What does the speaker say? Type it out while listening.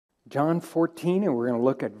John 14, and we're going to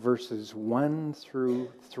look at verses 1 through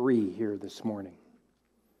 3 here this morning.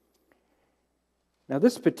 Now,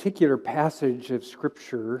 this particular passage of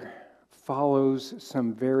Scripture follows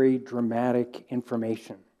some very dramatic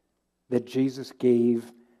information that Jesus gave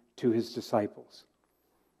to his disciples.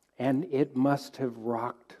 And it must have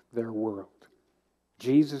rocked their world.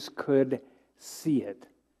 Jesus could see it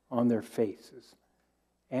on their faces.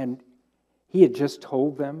 And he had just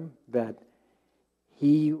told them that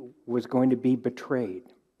he was going to be betrayed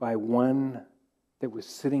by one that was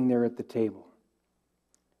sitting there at the table.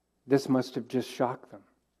 This must have just shocked them.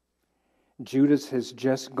 Judas has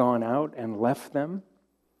just gone out and left them,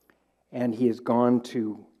 and he has gone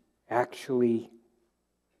to actually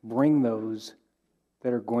bring those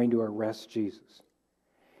that are going to arrest Jesus.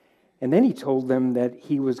 And then he told them that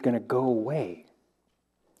he was going to go away,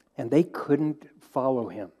 and they couldn't follow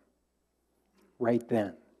him right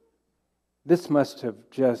then. This must have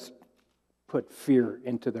just put fear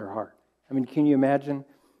into their heart. I mean, can you imagine?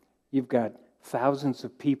 You've got thousands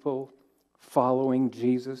of people following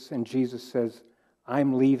Jesus, and Jesus says,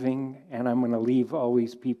 I'm leaving, and I'm going to leave all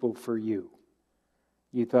these people for you.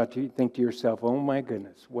 You think to yourself, oh my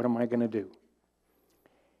goodness, what am I going to do?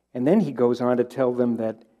 And then he goes on to tell them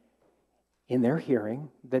that in their hearing,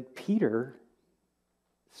 that Peter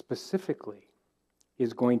specifically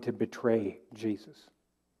is going to betray Jesus.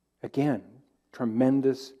 Again,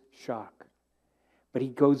 tremendous shock. But he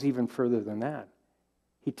goes even further than that.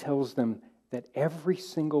 He tells them that every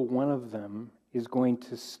single one of them is going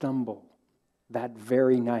to stumble that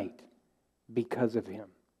very night because of him.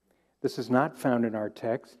 This is not found in our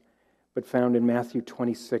text, but found in Matthew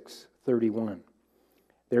 26:31.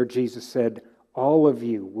 There Jesus said, all of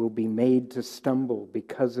you will be made to stumble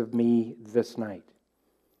because of me this night.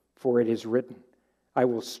 For it is written, I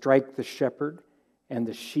will strike the shepherd, and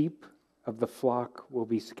the sheep of the flock will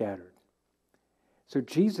be scattered. So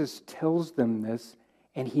Jesus tells them this,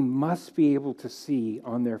 and he must be able to see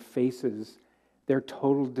on their faces their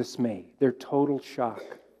total dismay, their total shock,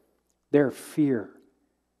 their fear,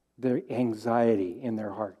 their anxiety in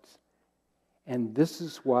their hearts. And this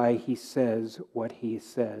is why he says what he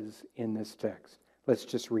says in this text. Let's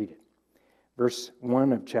just read it. Verse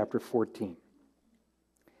 1 of chapter 14.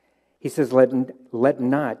 He says, let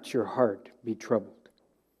not your heart be troubled.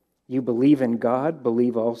 You believe in God,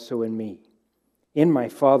 believe also in me. In my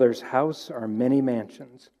Father's house are many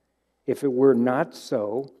mansions. If it were not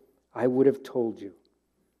so, I would have told you.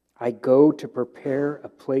 I go to prepare a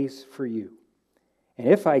place for you. And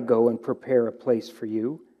if I go and prepare a place for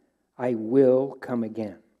you, I will come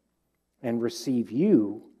again and receive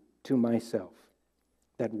you to myself,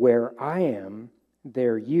 that where I am,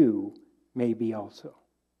 there you may be also.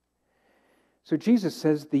 So Jesus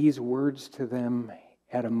says these words to them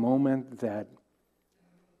at a moment that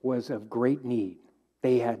was of great need.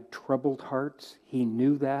 They had troubled hearts. He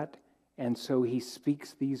knew that, and so he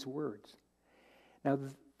speaks these words. Now,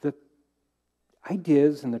 the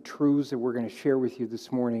ideas and the truths that we're going to share with you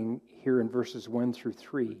this morning here in verses 1 through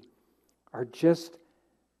 3 are just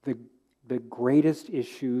the greatest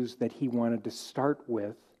issues that he wanted to start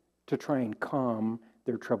with to try and calm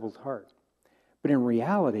their troubled heart. But in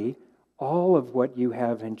reality, all of what you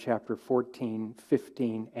have in chapter 14,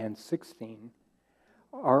 15, and 16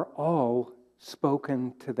 are all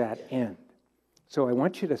spoken to that end. So I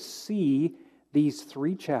want you to see these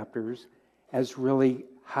 3 chapters as really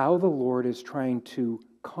how the Lord is trying to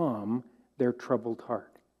calm their troubled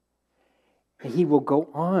heart. He will go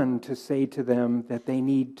on to say to them that they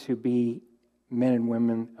need to be men and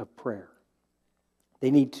women of prayer.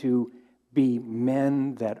 They need to be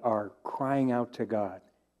men that are crying out to God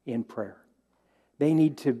in prayer. They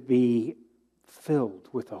need to be filled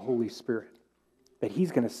with the Holy Spirit, that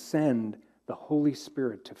he's going to send the Holy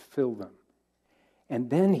Spirit to fill them. And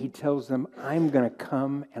then he tells them, I'm going to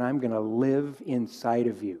come and I'm going to live inside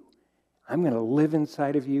of you. I'm going to live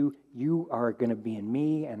inside of you. You are going to be in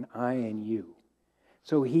me and I in you.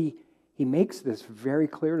 So he makes this very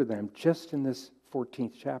clear to them just in this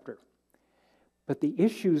 14th chapter. But the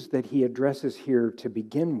issues that he addresses here to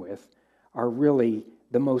begin with are really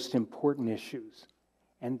the most important issues.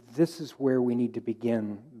 And this is where we need to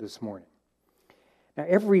begin this morning. Now,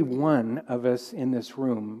 every one of us in this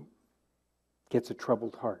room gets a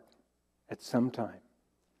troubled heart at some time.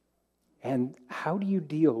 And how do you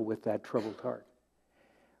deal with that troubled heart?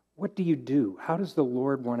 What do you do? How does the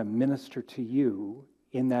Lord want to minister to you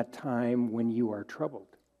in that time when you are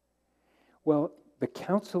troubled? Well, the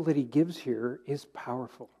counsel that he gives here is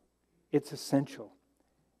powerful. It's essential.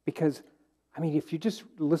 Because, if you just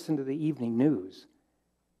listen to the evening news,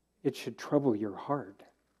 it should trouble your heart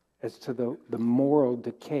as to the moral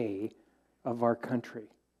decay of our country.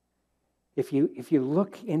 If you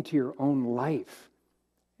look into your own life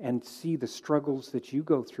and see the struggles that you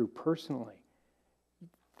go through personally,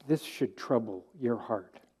 this should trouble your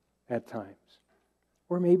heart at times.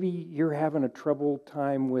 Or maybe you're having a troubled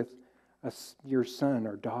time with your son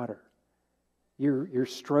or daughter. You're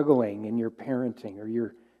struggling in your parenting, or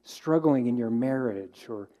you're struggling in your marriage,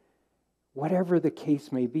 or whatever the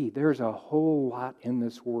case may be. There's a whole lot in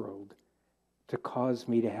this world to cause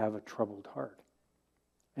me to have a troubled heart.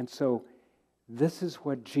 And so this is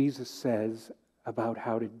what Jesus says about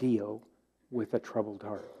how to deal with a troubled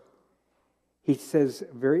heart. He says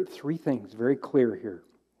three things very clear here.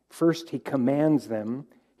 First, he commands them.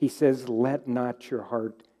 He says, "Let not your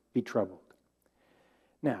heart be troubled."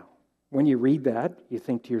 Now, when you read that, you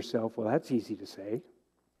think to yourself, well, that's easy to say.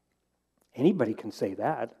 Anybody can say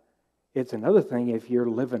that. It's another thing if you're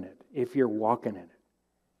living it, if you're walking in it.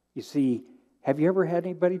 You see, have you ever had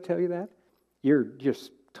anybody tell you that? You're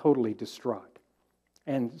just totally distraught.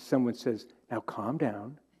 And someone says, now calm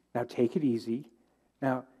down. Now take it easy.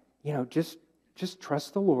 Now, just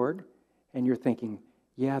trust the Lord. And you're thinking,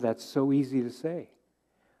 yeah, that's so easy to say.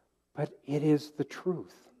 But it is the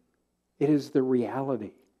truth. It is the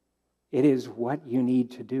reality. It is what you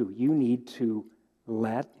need to do. You need to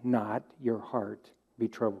let not your heart be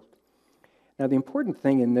troubled. Now, the important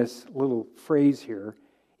thing in this little phrase here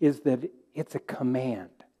is that it's a command.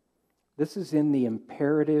 This is in the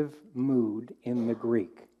imperative mood in the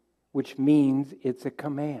Greek, which means it's a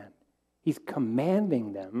command. He's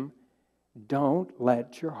commanding them, don't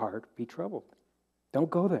let your heart be troubled. Don't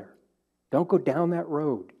go there. Don't go down that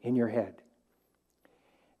road in your head.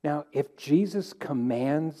 Now, if Jesus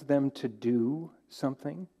commands them to do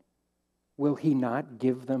something, will he not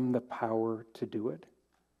give them the power to do it?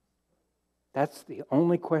 That's the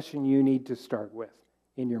only question you need to start with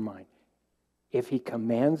in your mind. If he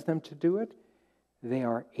commands them to do it, they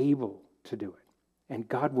are able to do it. And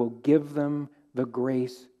God will give them the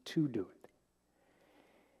grace to do it.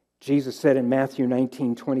 Jesus said in Matthew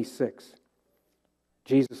 19:26,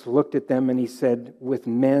 Jesus looked at them and he said, with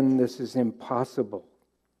men this is impossible,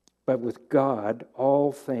 but with God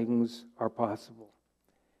all things are possible.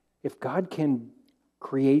 If God can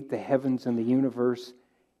create the heavens and the universe,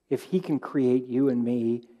 if he can create you and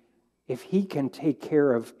me, if he can take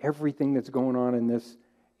care of everything that's going on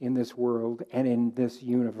in this world and in this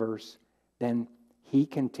universe, then he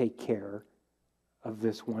can take care of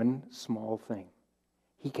this one small thing.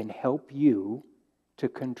 He can help you to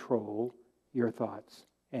control your thoughts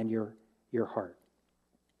and your heart.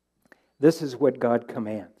 This is what God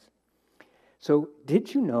commands. So,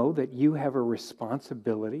 did you know that you have a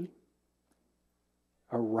responsibility,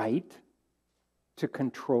 a right to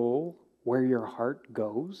control where your heart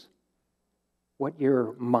goes, what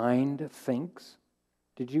your mind thinks?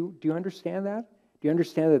 Do you understand that? Do you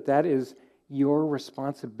understand that that is your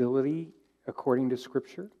responsibility according to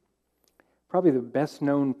Scripture? Probably the best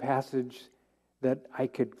known passage that I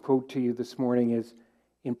could quote to you this morning is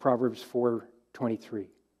in Proverbs 4:23. It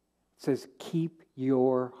says, keep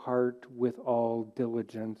your heart with all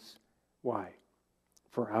diligence. Why?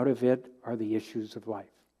 For out of it are the issues of life.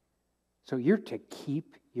 So you're to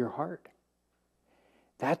keep your heart.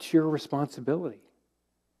 That's your responsibility.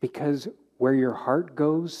 Because where your heart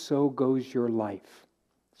goes, so goes your life.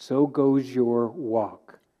 So goes your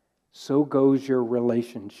walk. So goes your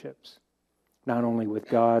relationships. Not only with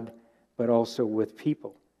God, but also with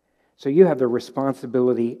people. So you have the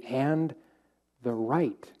responsibility and the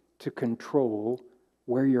right to control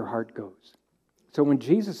where your heart goes. So when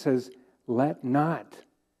Jesus says, let not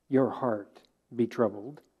your heart be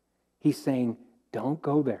troubled, he's saying, don't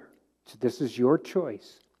go there. So this is your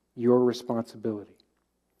choice, your responsibility.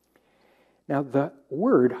 Now, the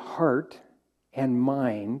word heart and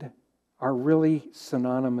mind are really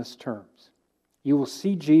synonymous terms. You will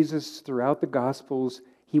see Jesus throughout the Gospels.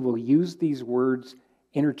 He will use these words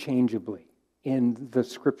interchangeably in the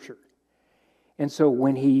Scripture. And so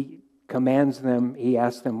when he commands them, he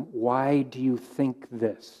asks them, why do you think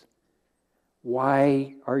this?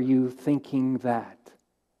 Why are you thinking that?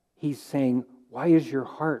 He's saying, why is your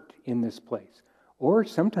heart in this place? Or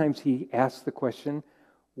sometimes he asks the question,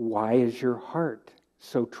 why is your heart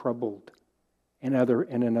so troubled? In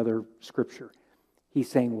another Scripture, he's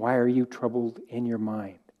saying, why are you troubled in your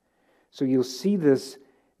mind? So you'll see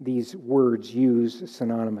these words used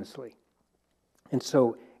synonymously. And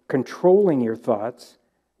so controlling your thoughts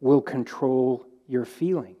will control your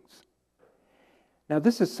feelings. Now,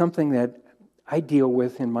 this is something that I deal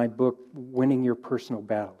with in my book, Winning Your Personal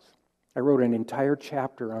Battles. I wrote an entire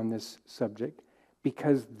chapter on this subject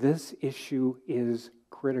because this issue is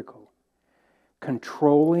critical.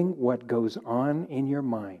 Controlling what goes on in your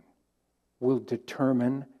mind will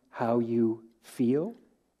determine how you feel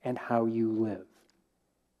and how you live.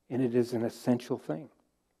 And it is an essential thing.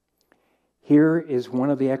 Here is one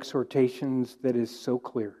of the exhortations that is so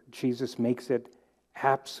clear. Jesus makes it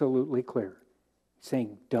absolutely clear,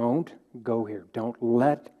 saying, don't go here. Don't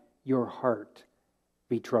let your heart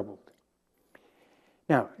be troubled.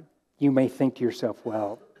 Now, you may think to yourself,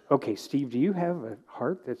 well, okay, Steve, do you have a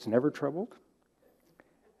heart that's never troubled?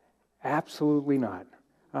 Absolutely not.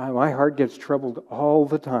 My heart gets troubled all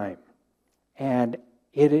the time. And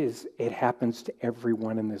it happens to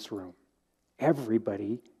everyone in this room.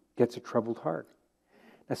 Everybody gets a troubled heart.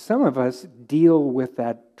 Now, some of us deal with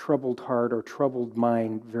that troubled heart or troubled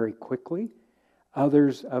mind very quickly.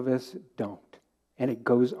 Others of us don't. And it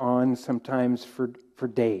goes on sometimes for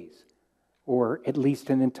days, or at least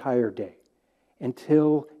an entire day,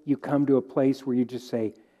 until you come to a place where you just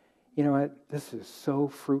say, you know what, this is so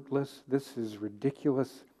fruitless, this is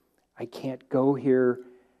ridiculous, I can't go here,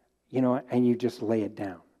 and you just lay it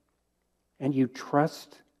down. And you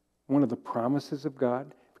trust one of the promises of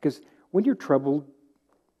God, because when you're troubled,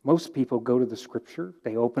 most people go to the Scripture,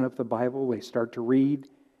 they open up the Bible, they start to read,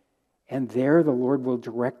 and there the Lord will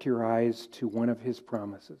direct your eyes to one of His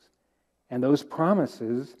promises. And those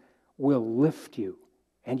promises will lift you,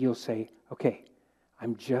 and you'll say, okay,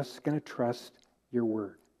 I'm just going to trust your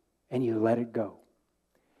word, and you let it go.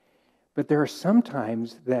 But there are some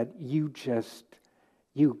times that you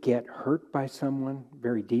get hurt by someone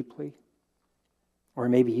very deeply, or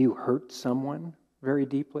maybe you hurt someone very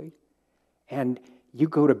deeply, and you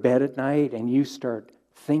go to bed at night and you start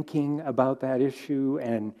thinking about that issue,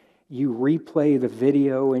 and you replay the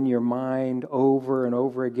video in your mind over and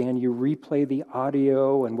over again. You replay the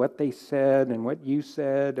audio and what they said and what you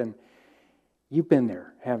said, and you've been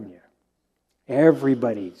there, haven't you?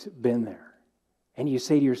 Everybody's been there. And you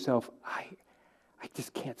say to yourself, I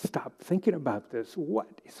just can't stop thinking about this. What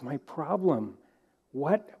is my problem?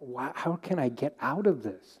 How can I get out of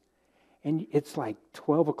this? And it's like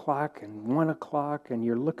 12 o'clock and 1 o'clock, and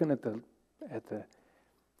you're looking at the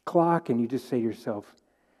clock, and you just say to yourself,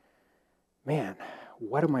 man,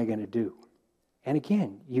 what am I going to do? And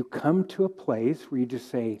again, you come to a place where you just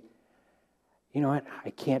say, you know what,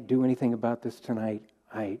 I can't do anything about this tonight.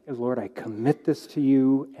 Lord, I commit this to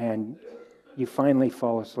you, and you finally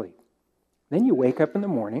fall asleep. Then you wake up in the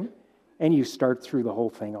morning, and you start through the whole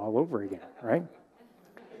thing all over again, right?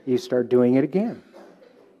 You start doing it again.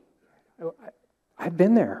 I've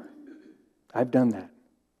been there. I've done that.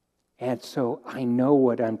 And so I know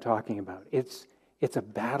what I'm talking about. It's a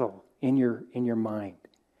battle in your mind.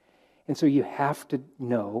 And so you have to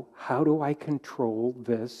know, how do I control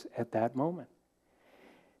this at that moment?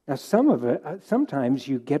 Now, sometimes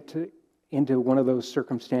you get into one of those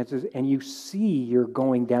circumstances and you see you're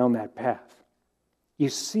going down that path. You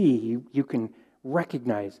see, you can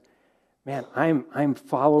recognize, man, I'm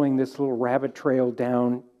following this little rabbit trail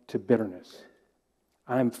down to bitterness.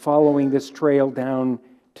 I'm following this trail down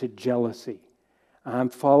to jealousy. I'm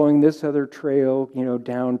following this other trail,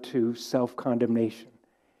 down to self-condemnation.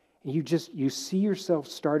 And you see yourself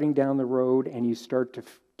starting down the road, and you start to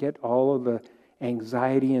get all of the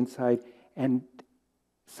anxiety inside. And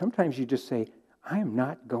sometimes you just say, I am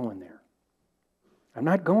not going there. I'm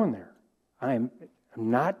not going there. I'm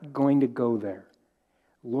not going to go there.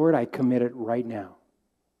 Lord, I commit it right now.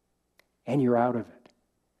 And you're out of it.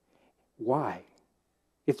 Why?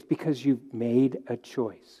 It's because you've made a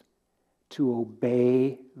choice to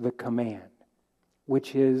obey the command,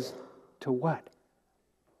 which is to what?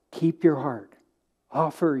 Keep your heart.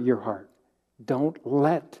 Offer your heart. Don't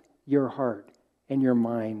let your heart and your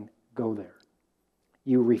mind go there.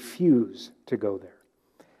 You refuse to go there.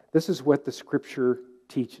 This is what the Scripture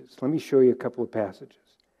teaches. Let me show you a couple of passages.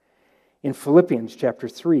 In Philippians chapter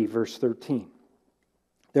 3, verse 13,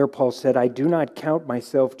 there Paul said, I do not count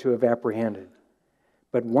myself to have apprehended,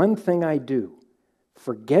 but one thing I do,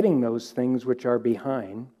 forgetting those things which are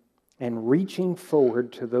behind and reaching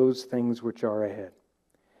forward to those things which are ahead.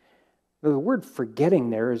 Now, the word forgetting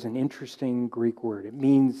there is an interesting Greek word. It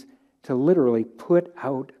means to literally put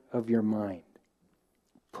out of your mind.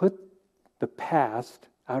 Put the past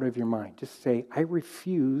out of your mind. Just say, I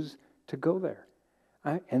refuse to go there.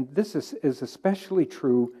 And this is especially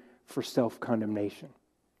true for self-condemnation.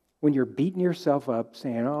 When you're beating yourself up,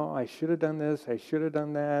 saying, oh, I should have done this, I should have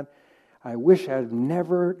done that, I wish I'd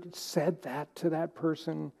never said that to that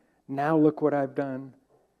person, now look what I've done.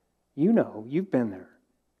 You've been there.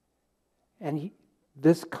 And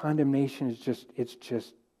this condemnation is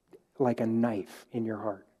just like a knife in your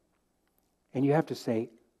heart. And you have to say,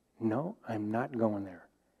 no, I'm not going there.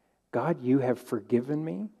 God, you have forgiven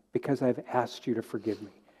me because I've asked you to forgive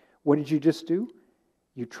me. What did you just do?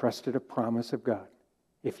 You trusted a promise of God.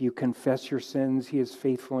 If you confess your sins, he is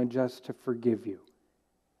faithful and just to forgive you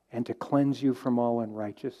and to cleanse you from all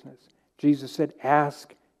unrighteousness. Jesus said,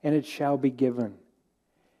 ask and it shall be given.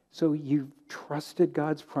 So you've trusted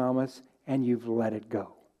God's promise and you've let it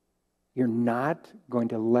go. You're not going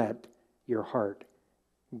to let your heart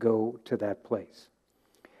go to that place.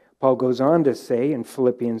 Paul goes on to say in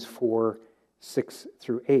Philippians 4, 6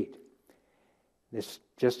 through 8, this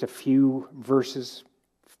just a few verses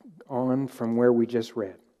on from where we just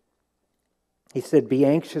read. He said, be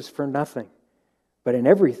anxious for nothing, but in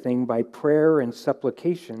everything by prayer and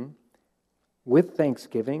supplication, with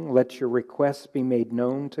thanksgiving, let your requests be made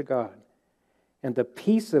known to God. And the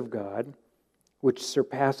peace of God, which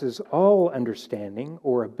surpasses all understanding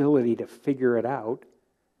or ability to figure it out,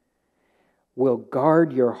 will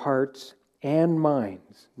guard your hearts and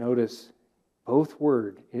minds. Notice both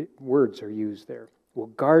words are used there. Will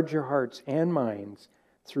guard your hearts and minds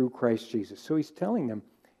through Christ Jesus. So he's telling them,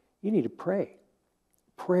 you need to pray.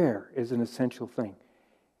 Prayer is an essential thing.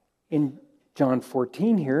 In John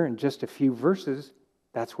 14 here, in just a few verses,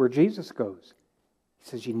 that's where Jesus goes. He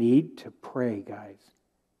says, you need to pray, guys.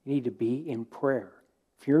 You need to be in prayer.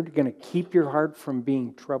 If you're going to keep your heart from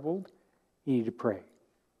being troubled, you need to pray.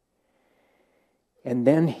 And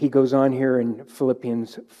then he goes on here in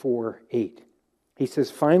Philippians 4:8. He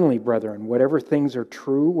says, finally, brethren, whatever things are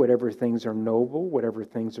true, whatever things are noble, whatever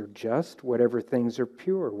things are just, whatever things are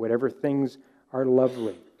pure, whatever things are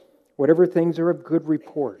lovely, whatever things are of good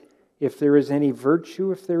report, if there is any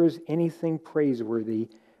virtue, if there is anything praiseworthy,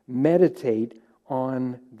 meditate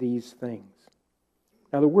on these things.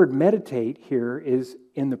 Now, the word meditate here is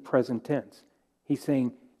in the present tense. He's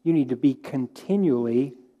saying you need to be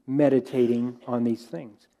continually meditating on these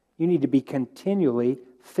things. You need to be continually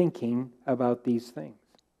thinking about these things.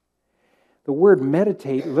 The word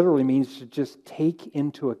meditate literally means to just take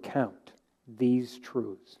into account these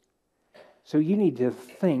truths. So you need to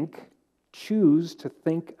choose to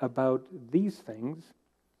think about these things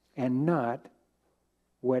and not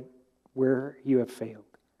where you have failed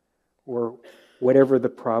or whatever the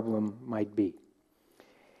problem might be.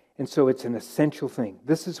 And so it's an essential thing.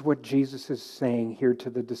 This is what Jesus is saying here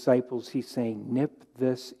to the disciples. He's saying, nip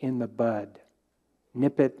this in the bud.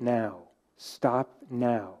 Nip it now. Stop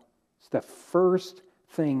now. It's the first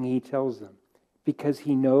thing he tells them because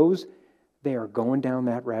he knows they are going down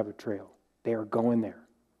that rabbit trail. They are going there.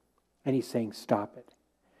 And he's saying, stop it.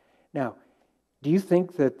 Now, do you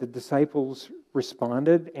think that the disciples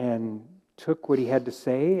responded and took what he had to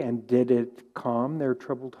say and did it calm their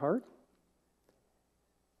troubled heart?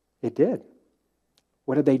 It did.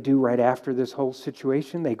 What did they do right after this whole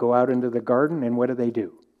situation? They go out into the garden, and what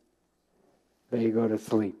do? They go to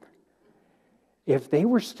sleep. If they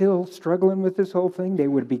were still struggling with this whole thing, they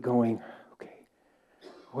would be going, okay,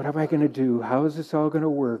 what am I going to do? How is this all going to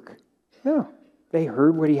work? No. They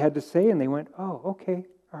heard what he had to say, and they went, oh, okay,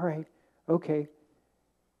 all right, okay.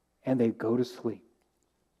 And they go to sleep.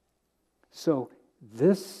 So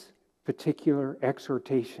this particular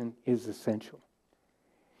exhortation is essential.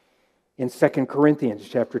 In 2 Corinthians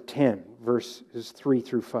chapter 10, verses 3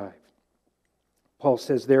 through 5, Paul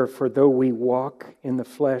says, therefore, though we walk in the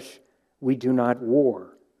flesh, we do not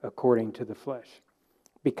war according to the flesh,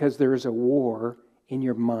 because there is a war in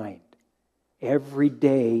your mind. Every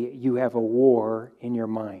day you have a war in your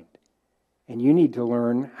mind, and you need to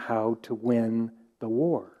learn how to win the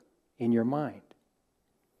war in your mind.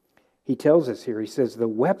 He tells us here, he says, the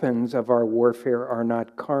weapons of our warfare are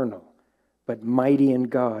not carnal, but mighty in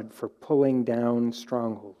God for pulling down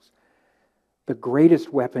strongholds. The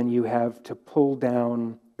greatest weapon you have to pull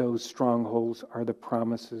down those strongholds are the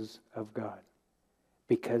promises of God.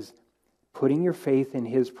 Because putting your faith in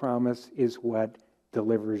his promise is what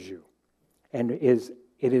delivers you. And it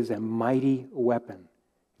is a mighty weapon.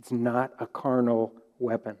 It's not a carnal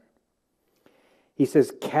weapon. He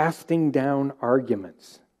says, casting down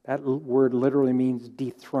arguments. That word literally means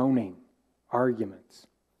dethroning arguments.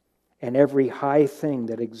 And every high thing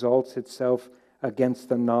that exalts itself against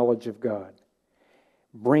the knowledge of God.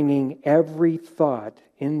 Bringing every thought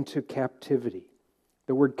into captivity.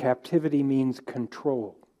 The word captivity means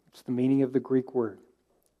control. It's the meaning of the Greek word,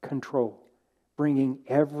 control. Bringing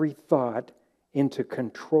every thought into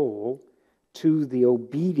control to the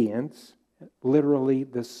obedience, literally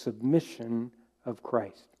the submission of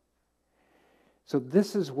Christ. So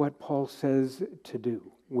this is what Paul says to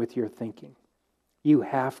do with your thinking. You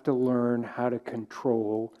have to learn how to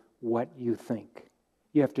control what you think.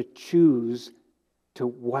 You have to choose to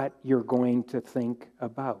what you're going to think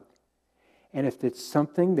about. And if it's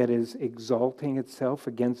something that is exalting itself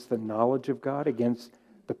against the knowledge of God, against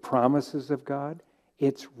the promises of God,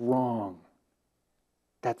 it's wrong.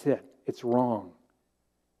 That's it. It's wrong.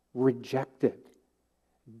 Reject it.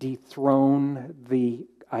 Dethrone the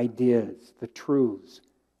ideas, the truths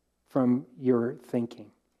from your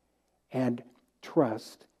thinking, and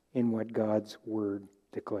trust in what God's Word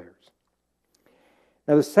declares.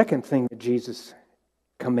 Now, the second thing that Jesus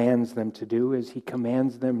commands them to do is he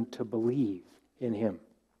commands them to believe in him.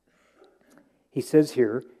 He says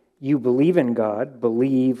here, "You believe in God,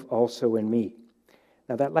 believe also in me."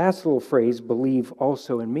 Now, that last little phrase, "believe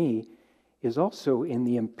also in me," is also in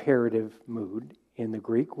the imperative mood in the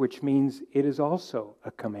Greek, which means it is also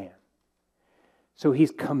a command. So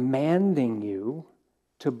he's commanding you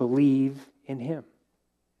to believe in him.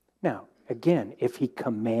 Now, again, if he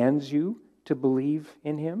commands you to believe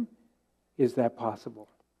in him, is that possible?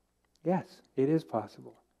 Yes, it is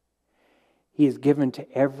possible. He has given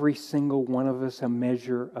to every single one of us a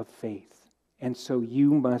measure of faith. And so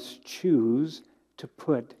you must choose to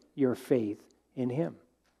put your faith in him.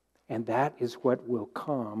 And that is what will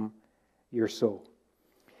calm your soul.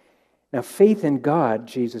 Now, faith in God,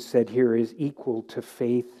 Jesus said here, is equal to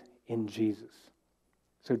faith in Jesus.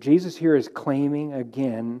 So Jesus here is claiming,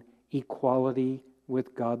 again, equality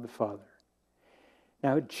with God the Father.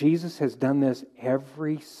 Now, Jesus has done this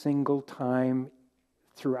every single time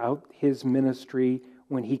throughout his ministry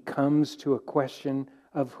when he comes to a question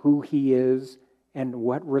of who he is and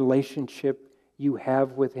what relationship you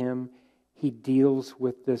have with him. He deals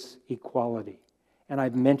with this equality. And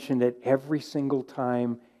I've mentioned it every single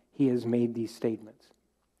time he has made these statements.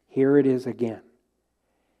 Here it is again.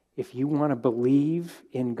 If you want to believe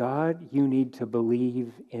in God, you need to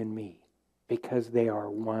believe in me, because they are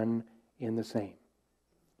one in the same.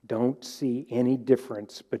 Don't see any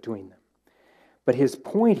difference between them. But his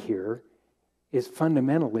point here is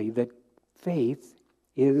fundamentally that faith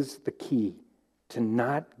is the key to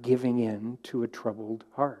not giving in to a troubled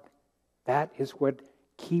heart. That is what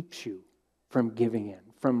keeps you from giving in,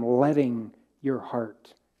 from letting your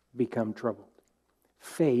heart become troubled.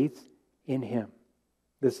 Faith in him.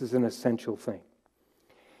 This is an essential thing.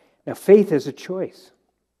 Now, faith is a choice.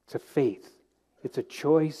 It's a faith. It's a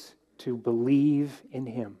choice to believe in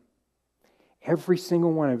him. Every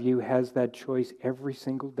single one of you has that choice every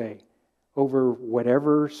single day. Over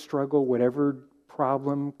whatever struggle, whatever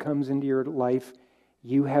problem comes into your life,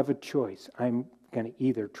 you have a choice. I'm going to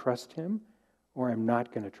either trust him or I'm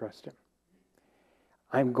not going to trust him.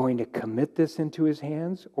 I'm going to commit this into his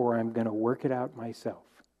hands or I'm going to work it out myself.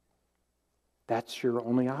 That's your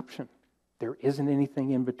only option. There isn't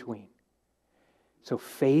anything in between. So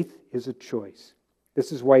faith is a choice.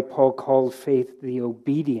 This is why Paul called faith the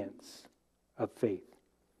obedience of faith.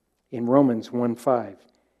 In Romans 1:5,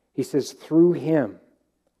 he says, through him,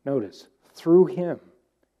 notice, through him,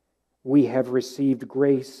 we have received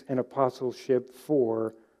grace and apostleship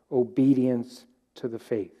for obedience to the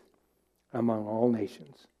faith among all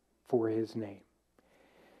nations for his name.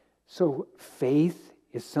 So faith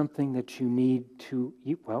is something that you need to,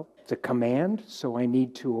 well, it's a command, so I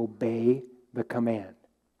need to obey the command.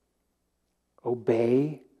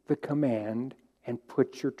 Obey the command and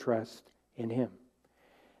put your trust in him.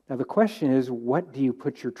 Now the question is, what do you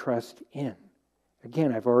put your trust in?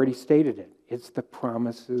 Again, I've already stated it. It's the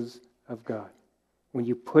promises of God. When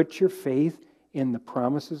you put your faith in the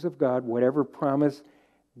promises of God, whatever promise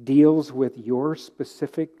deals with your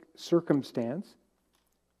specific circumstance,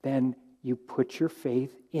 then you put your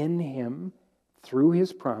faith in him through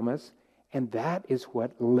his promise, and that is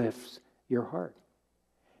what lifts your heart.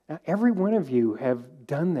 Now, every one of you have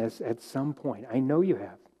done this at some point. I know you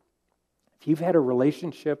have. If you've had a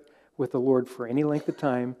relationship with the Lord for any length of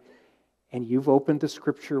time, and you've opened the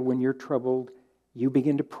Scripture when you're troubled, you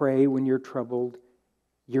begin to pray when you're troubled,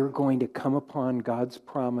 you're going to come upon God's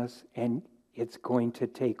promise, and it's going to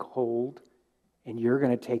take hold, and you're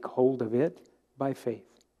going to take hold of it by faith.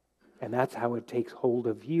 And that's how it takes hold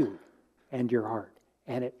of you and your heart,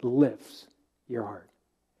 and it lifts your heart.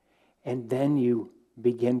 And then you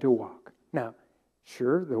begin to walk. Now,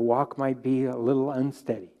 sure, the walk might be a little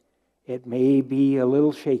unsteady. It may be a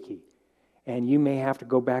little shaky, and you may have to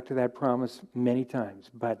go back to that promise many times,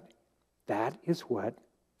 but that is what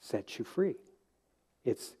sets you free.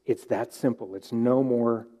 It's that simple. It's no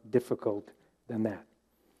more difficult than that.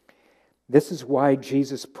 This is why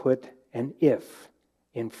Jesus put an if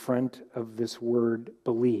in front of this word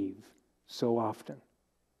believe so often.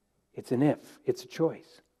 It's an if. It's a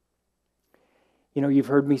choice. You know, you've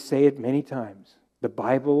heard me say it many times. The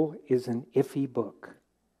Bible is an iffy book.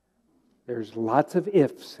 There's lots of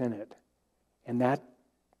ifs in it. And that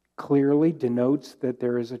clearly denotes that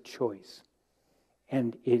there is a choice.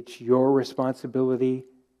 And it's your responsibility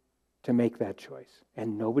to make that choice.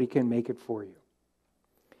 And nobody can make it for you.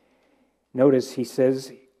 Notice he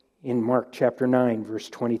says in Mark chapter 9, verse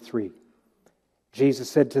 23, Jesus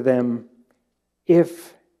said to them,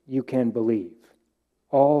 "If you can believe,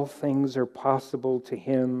 all things are possible to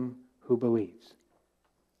him who believes."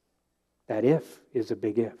 That if is a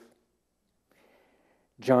big if.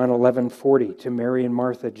 John 11:40, to Mary and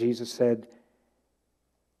Martha, Jesus said,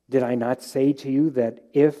 "Did I not say to you that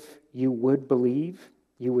if you would believe,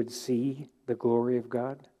 you would see the glory of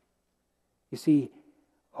God?" You see,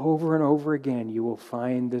 over and over again, you will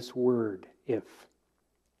find this word, if.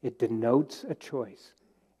 It denotes a choice,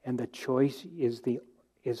 and the choice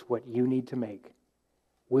is what you need to make.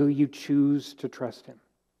 Will you choose to trust him?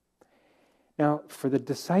 Now, for the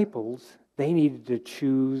disciples, they needed to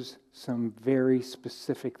choose some very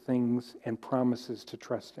specific things and promises to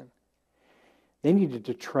trust in. They needed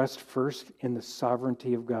to trust first in the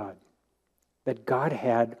sovereignty of God, that God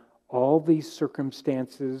had all these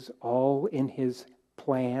circumstances all in his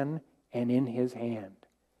plan and in his hand.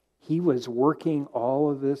 He was working all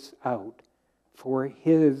of this out for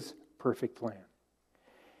his perfect plan.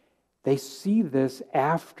 They see this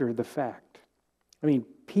after the fact. I mean,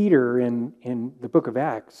 Peter in the book of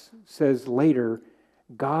Acts says later,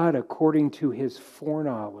 God, according to his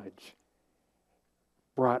foreknowledge,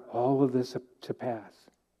 brought all of this to pass.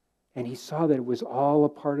 And he saw that it was all a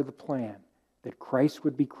part of the plan, that Christ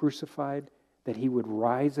would be crucified, that he would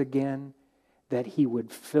rise again, that he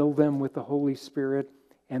would fill them with the Holy Spirit,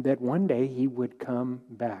 and that one day he would come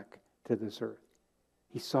back to this earth.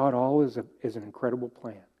 He saw it all as an incredible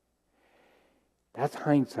plan. That's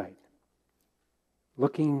hindsight.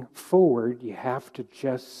 Looking forward, you have to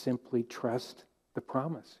just simply trust the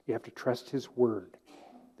promise. You have to trust his word.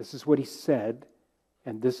 This is what he said,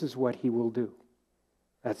 and this is what he will do.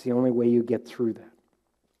 That's the only way you get through that.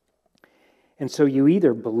 And so you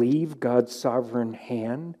either believe God's sovereign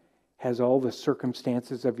hand has all the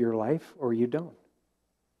circumstances of your life, or you don't.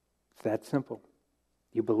 It's that simple.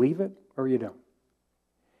 You believe it, or you don't.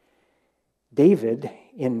 David,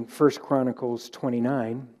 in 1 Chronicles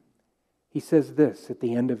 29, he says this at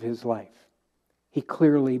the end of his life. He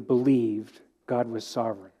clearly believed God was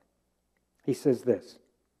sovereign. He says this,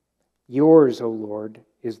 "Yours, O Lord,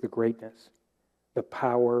 is the greatness, the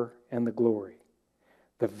power and the glory,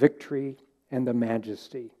 the victory and the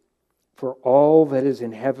majesty. For all that is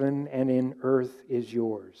in heaven and in earth is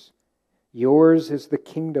yours. Yours is the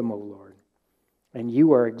kingdom, O Lord, and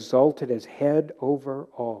you are exalted as head over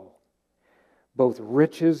all. Both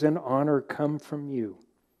riches and honor come from you,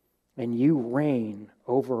 and you reign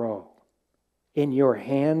over all. In your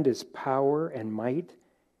hand is power and might.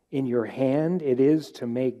 In your hand it is to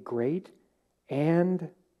make great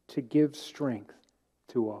and to give strength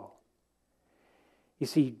to all." You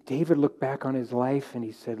see, David looked back on his life and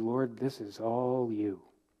he said, "Lord, this is all you.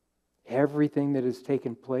 Everything that has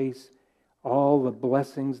taken place, all the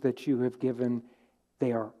blessings that you have given,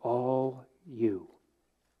 they are all you.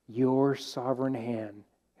 Your sovereign hand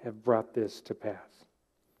have brought this to pass."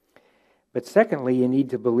 But secondly, you need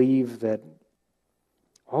to believe that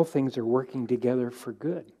all things are working together for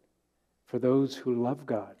good, for those who love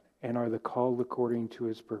God and are the called according to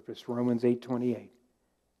his purpose. Romans 8:28.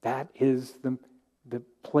 That is the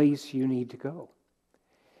place you need to go.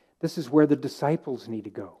 This is where the disciples need to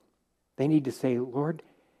go. They need to say, "Lord,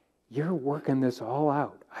 you're working this all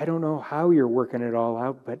out. I don't know how you're working it all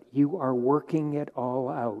out, but you are working it all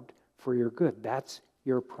out for your good." That's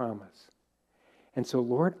your promise. And so,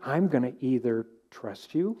 Lord, I'm going to either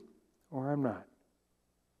trust you or I'm not.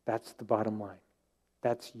 That's the bottom line.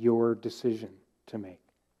 That's your decision to make.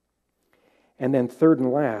 And then third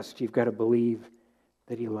and last, you've got to believe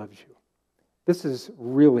that he loves you. This is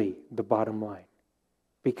really the bottom line.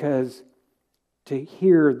 Because to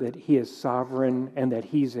hear that he is sovereign and that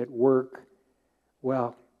he's at work,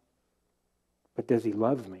 well, but does he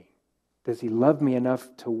love me? Does he love me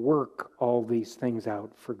enough to work all these things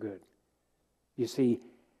out for good? You see,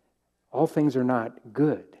 all things are not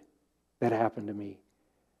good that happen to me,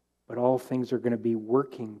 but all things are going to be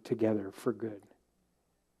working together for good.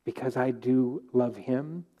 Because I do love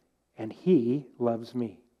him and he loves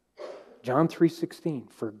me. John 3:16,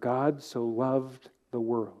 "For God so loved the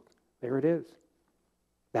world." There it is.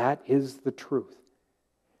 That is the truth.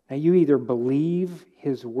 Now you either believe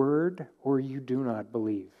his word or you do not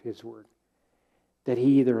believe his word. That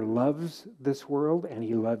he either loves this world and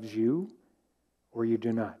he loves you or you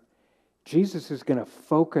do not. Jesus is going to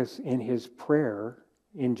focus in his prayer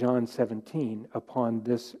in John 17 upon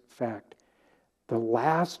this fact. The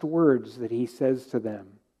last words that he says to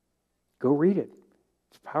them Go read it.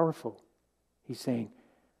 It's powerful. He's saying,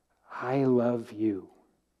 I love you.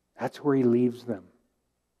 That's where he leaves them.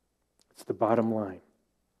 It's the bottom line.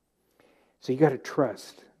 So you got to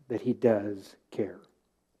trust that he does care.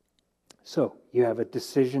 So you have a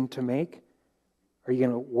decision to make.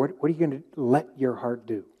 What are you going to let your heart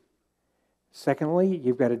do? Secondly,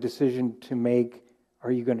 you've got a decision to make.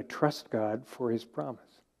 Are you going to trust God for his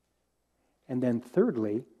promise? And then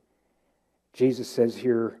thirdly, Jesus says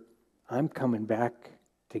here, I'm coming back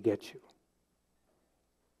to get you.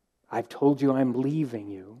 I've told you I'm leaving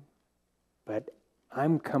you, but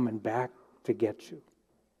I'm coming back to get you.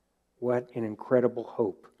 What an incredible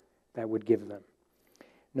hope that would give them.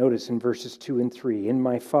 Notice in verses 2 and 3, in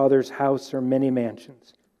my Father's house are many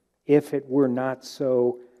mansions. If it were not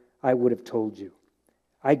so, I would have told you.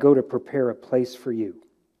 I go to prepare a place for you.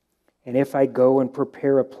 And if I go and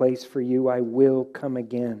prepare a place for you, I will come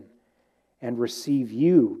again and receive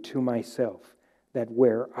you to myself, that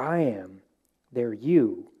where I am, there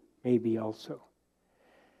you may be also.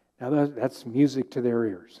 Now that's music to their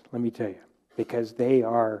ears, let me tell you, because they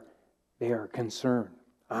are concerned.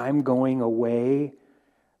 I'm going away.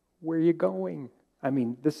 Where are you going? I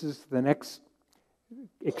mean, this is the next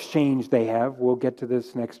exchange they have. We'll get to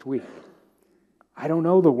this next week. I don't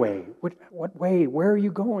know the way. What way? Where are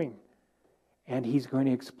you going? And he's going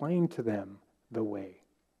to explain to them the way.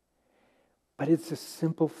 But it's a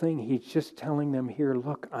simple thing. He's just telling them here,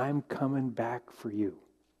 look, I'm coming back for you.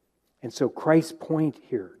 And so Christ's point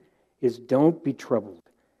here is don't be troubled,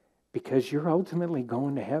 because you're ultimately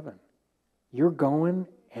going to heaven. You're going,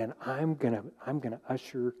 and I'm gonna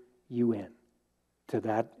usher you into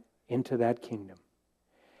that kingdom.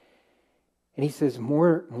 And he says,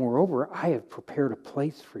 moreover, I have prepared a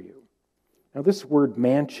place for you. Now this word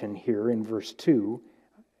mansion here in verse 2,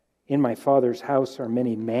 in my Father's house are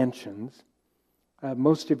many mansions.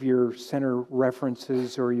 Most of your center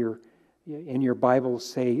references or in your Bibles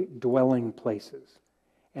say dwelling places.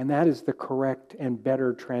 And that is the correct and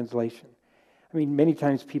better translation. I mean, many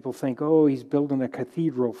times people think, oh, he's building a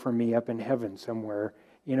cathedral for me up in heaven somewhere,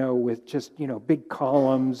 with just, big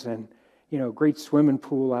columns and, great swimming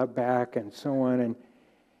pool out back and so on. And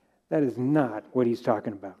that is not what he's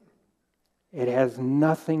talking about. It has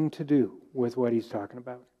nothing to do with what he's talking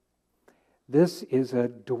about. This is a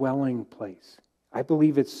dwelling place. I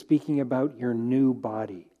believe it's speaking about your new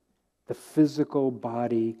body, the physical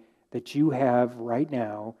body that you have right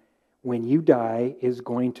now, when you die, is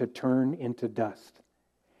going to turn into dust.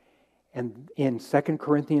 And in 2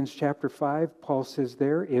 Corinthians chapter 5, Paul says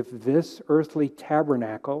there, if this earthly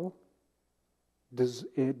tabernacle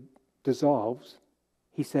dissolves,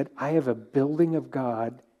 he said, I have a building of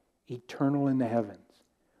God eternal in the heavens,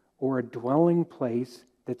 or a dwelling place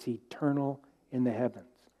that's eternal in the heavens.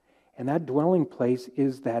 And that dwelling place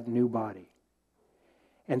is that new body.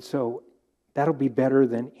 And so that'll be better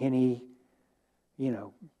than any,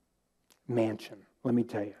 mansion, let me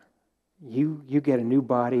tell you. You get a new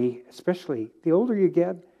body, especially the older you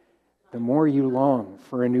get, the more you long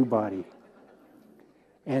for a new body.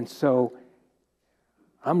 And so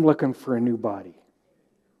I'm looking for a new body.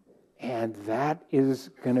 And that is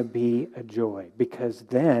going to be a joy, because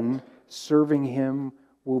then serving him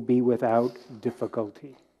will be without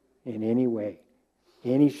difficulty in any way,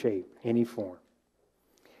 any shape, any form.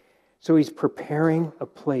 So he's preparing a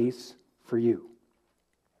place for you.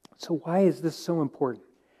 So why is this so important?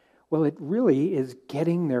 Well, it really is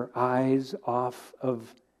getting their eyes off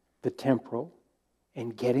of the temporal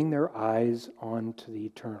and getting their eyes onto the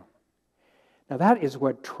eternal. Now that is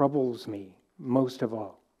what troubles me most of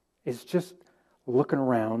all. It's just looking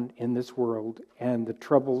around in this world and the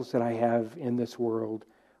troubles that I have in this world,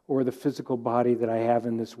 or the physical body that I have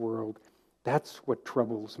in this world. That's what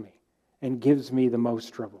troubles me and gives me the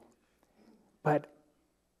most trouble. But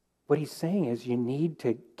what he's saying is you need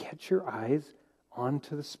to get your eyes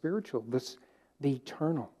onto the spiritual, the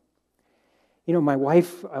eternal. My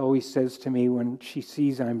wife always says to me when she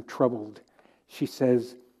sees I'm troubled, she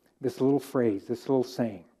says this little phrase, this little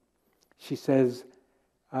saying. She says,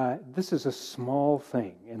 this is a small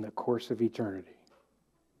thing in the course of eternity.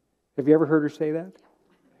 Have you ever heard her say that?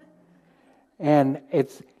 And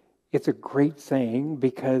it's a great saying,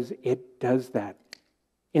 because it does that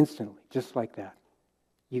instantly, just like that.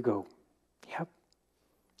 You go, yep,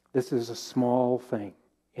 this is a small thing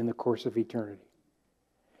in the course of eternity.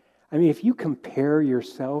 I mean, if you compare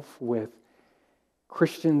yourself with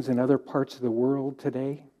Christians in other parts of the world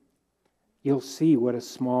today, you'll see what a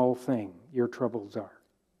small thing your troubles are.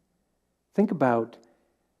 Think about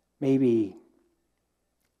maybe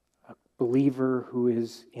a believer who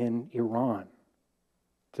is in Iran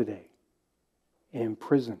today,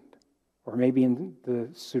 imprisoned. or maybe in the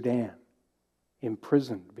Sudan,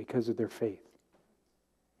 imprisoned because of their faith.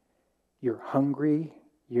 You're hungry,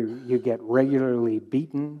 you get regularly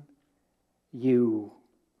beaten, you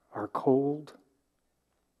are cold.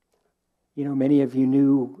 You know, many of you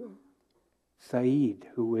knew Saeed,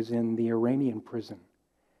 who was in the Iranian prison.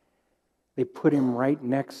 They put him right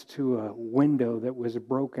next to a window that was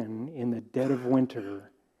broken in the dead of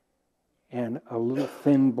winter and a little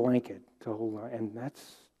thin blanket to hold on. And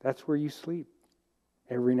that's where you sleep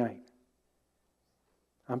every night.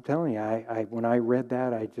 I'm telling you, I when I read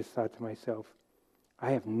that, I just thought to myself,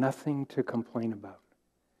 I have nothing to complain about.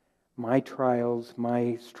 My trials,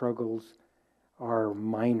 my struggles are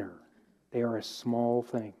minor. They are a small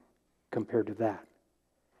thing compared to that.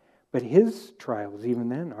 But his trials, even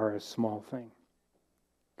then, are a small thing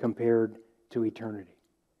compared to eternity.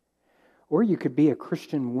 Or you could be a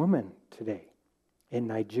Christian woman today in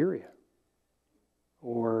Nigeria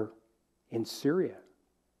or in Syria,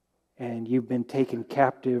 and you've been taken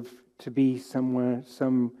captive to be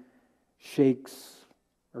some sheikh's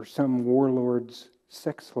or some warlord's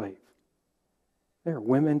sex slave. There are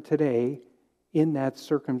women today in that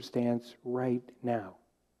circumstance right now.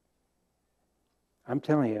 I'm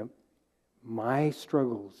telling you, my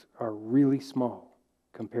struggles are really small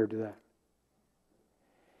compared to that.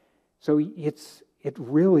 So it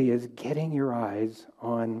really is getting your eyes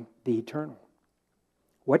on the eternal.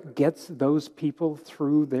 What gets those people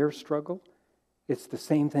through their struggle? It's the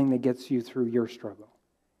same thing that gets you through your struggle.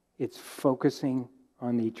 It's focusing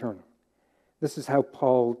on the eternal. This is how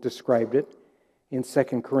Paul described it in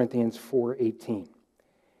 2 Corinthians 4:18.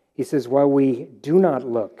 He says, "While we do not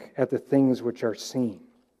look at the things which are seen,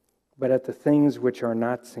 but at the things which are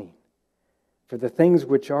not seen. For the things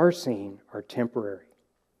which are seen are temporary,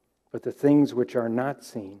 but the things which are not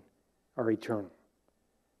seen are eternal."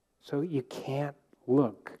 So you can't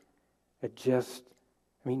look at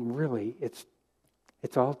really,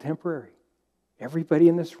 it's all temporary. Everybody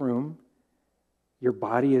in this room, your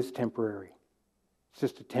body is temporary. It's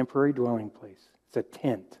just a temporary dwelling place. It's a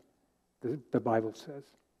tent, the Bible says.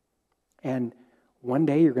 And one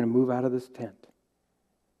day you're going to move out of this tent.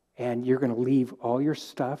 And you're going to leave all your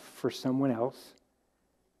stuff for someone else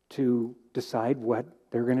to decide what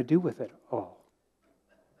they're going to do with it all.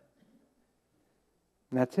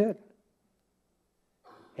 And that's it.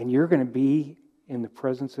 And you're going to be in the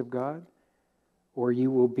presence of God, or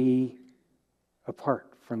you will be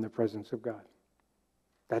apart from the presence of God.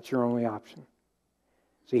 That's your only option.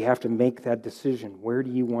 So you have to make that decision. Where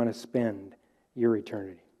do you want to spend your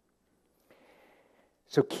eternity?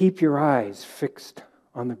 So keep your eyes fixed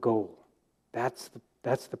on the goal. That's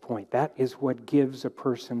the point. That is what gives a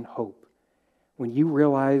person hope. When you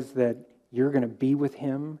realize that you're going to be with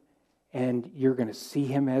him and you're going to see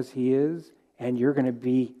him as he is and you're going to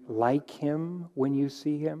be like him when you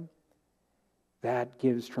see him, that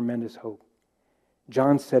gives tremendous hope.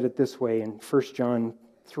 John said it this way in 1 John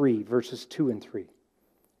 3, verses 2 and 3.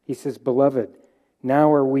 He says, "Beloved,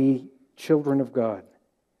 now are we children of God,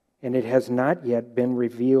 and it has not yet been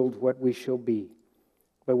revealed what we shall be.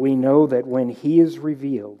 But we know that when he is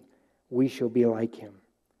revealed, we shall be like him,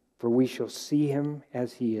 for we shall see him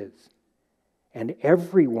as he is. And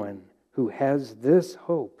everyone who has this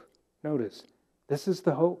hope," notice, this is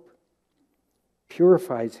the hope,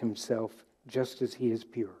 "purifies himself just as he is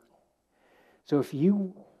pure." So if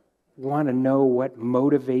you want to know what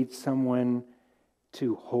motivates someone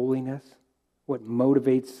to holiness, what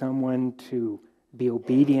motivates someone to be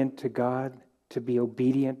obedient to God, to be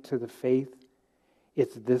obedient to the faith,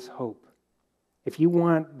 it's this hope. If you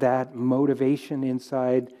want that motivation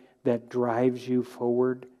inside that drives you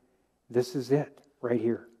forward, this is it right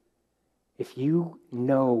here. If you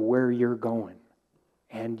know where you're going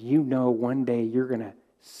and you know one day you're going to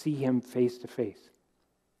see him face to face,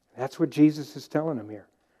 that's what Jesus is telling him here.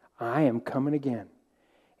 I am coming again.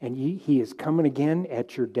 And he is coming again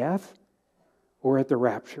at your death or at the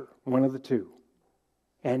rapture, one of the two.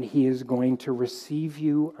 And he is going to receive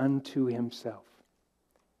you unto himself.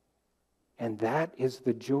 And that is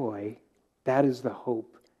the joy, that is the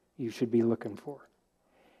hope you should be looking for.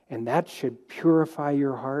 And that should purify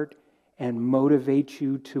your heart and motivate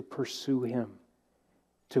you to pursue him,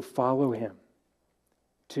 to follow him,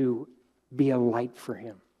 to be a light for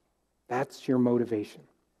him. That's your motivation.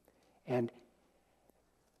 And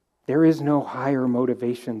there is no higher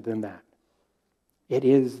motivation than that. It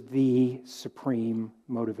is the supreme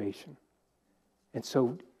motivation. And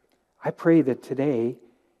so I pray that today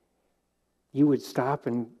you would stop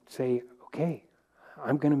and say, okay,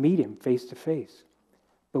 I'm going to meet him face to face.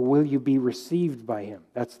 But will you be received by him?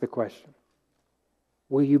 That's the question.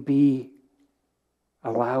 Will you be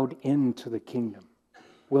allowed into the kingdom?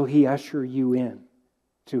 Will he usher you in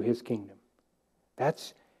to his kingdom?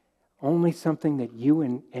 That's only something that you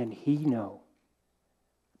and he know,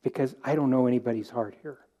 because I don't know anybody's heart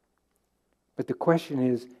here. But the question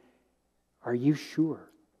is, are you sure?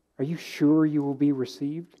 Are you sure you will be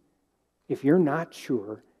received? If you're not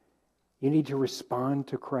sure, you need to respond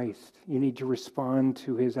to Christ. You need to respond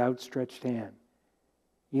to his outstretched hand.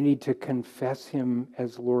 You need to confess him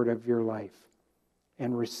as Lord of your life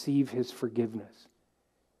and receive his forgiveness.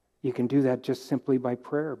 You can do that just simply by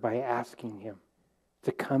prayer, by asking him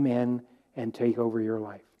to come in and take over your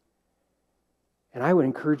life. And I would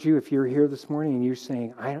encourage you, if you're here this morning and you're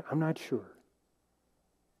saying, I'm not sure,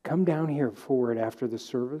 come down here forward after the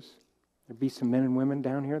service. There'll be some men and women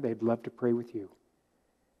down here. They'd love to pray with you.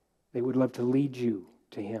 They would love to lead you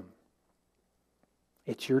to him.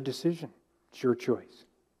 It's your decision. It's your choice.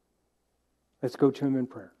 Let's go to him in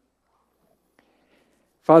prayer.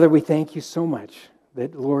 Father, we thank you so much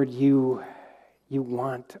that, Lord, you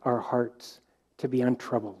want our hearts to be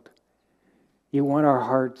untroubled. You want our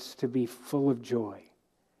hearts to be full of joy.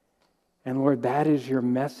 And Lord, that is your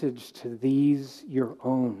message to these, your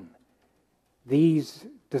own. These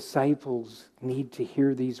disciples need to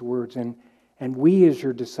hear these words, and we as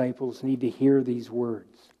your disciples need to hear these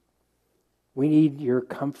words. We need your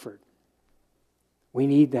comfort. We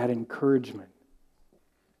need that encouragement.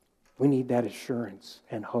 We need that assurance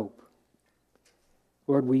and hope.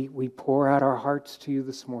 Lord, we pour out our hearts to you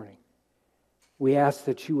this morning. We ask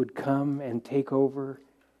that you would come and take over,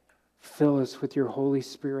 fill us with your Holy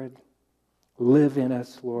Spirit, live in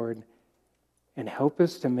us, Lord, and help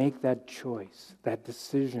us to make that choice, that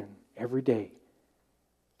decision every day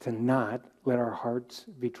to not let our hearts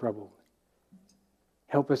be troubled.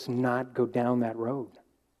 Help us not go down that road.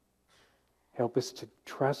 Help us to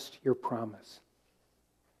trust your promise.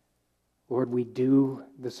 Lord, we do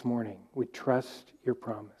this morning. We trust your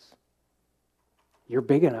promise. You're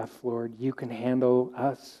big enough, Lord. You can handle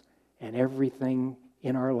us and everything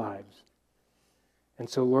in our lives. And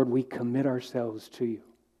so, Lord, we commit ourselves to you.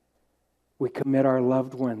 We commit our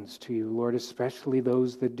loved ones to you, Lord, especially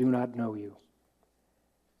those that do not know you,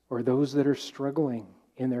 or those that are struggling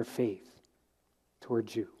in their faith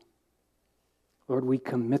towards you. Lord, we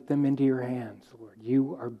commit them into your hands, Lord.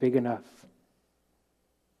 You are big enough.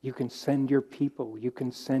 You can send your people. You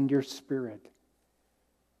can send your Spirit.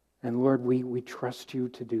 And Lord, we trust you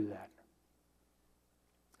to do that.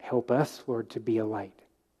 Help us, Lord, to be a light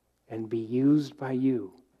and be used by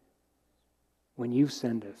you when you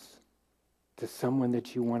send us to someone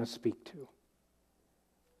that you want to speak to.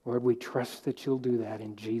 Lord, we trust that you'll do that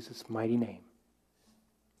in Jesus' mighty name.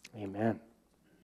 Amen.